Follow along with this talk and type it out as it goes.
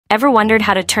Ever wondered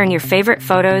how to turn your favorite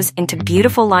photos into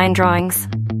beautiful line drawings?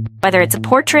 Whether it's a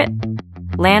portrait,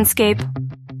 landscape,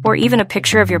 or even a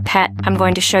picture of your pet, I'm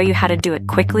going to show you how to do it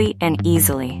quickly and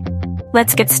easily.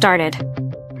 Let's get started.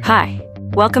 Hi,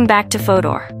 welcome back to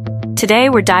Fodor. Today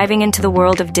we're diving into the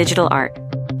world of digital art.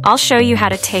 I'll show you how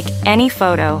to take any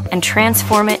photo and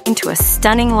transform it into a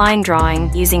stunning line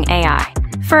drawing using AI.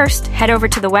 First, head over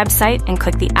to the website and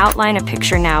click the Outline a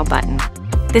Picture Now button.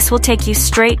 This will take you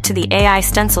straight to the AI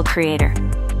stencil creator.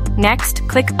 Next,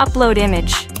 click Upload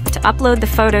Image to upload the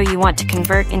photo you want to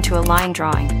convert into a line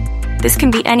drawing. This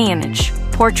can be any image: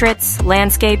 portraits,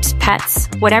 landscapes, pets,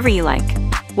 whatever you like.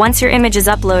 Once your image is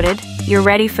uploaded, you're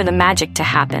ready for the magic to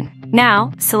happen.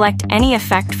 Now, select any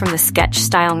effect from the Sketch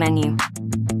Style menu.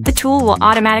 The tool will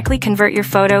automatically convert your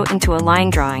photo into a line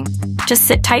drawing. Just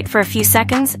sit tight for a few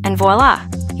seconds and voila!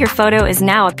 Your photo is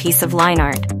now a piece of line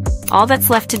art. All that's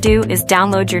left to do is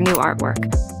download your new artwork.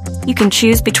 You can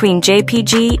choose between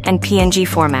JPG and PNG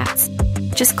formats.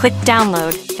 Just click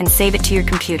Download and save it to your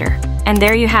computer. And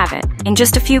there you have it. In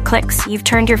just a few clicks, you've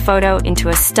turned your photo into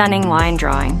a stunning line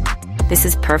drawing. This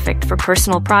is perfect for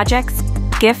personal projects,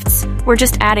 gifts, or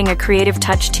just adding a creative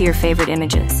touch to your favorite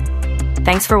images.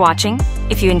 Thanks for watching.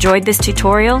 If you enjoyed this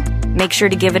tutorial, make sure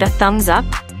to give it a thumbs up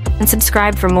and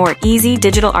subscribe for more easy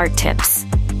digital art tips.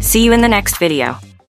 See you in the next video.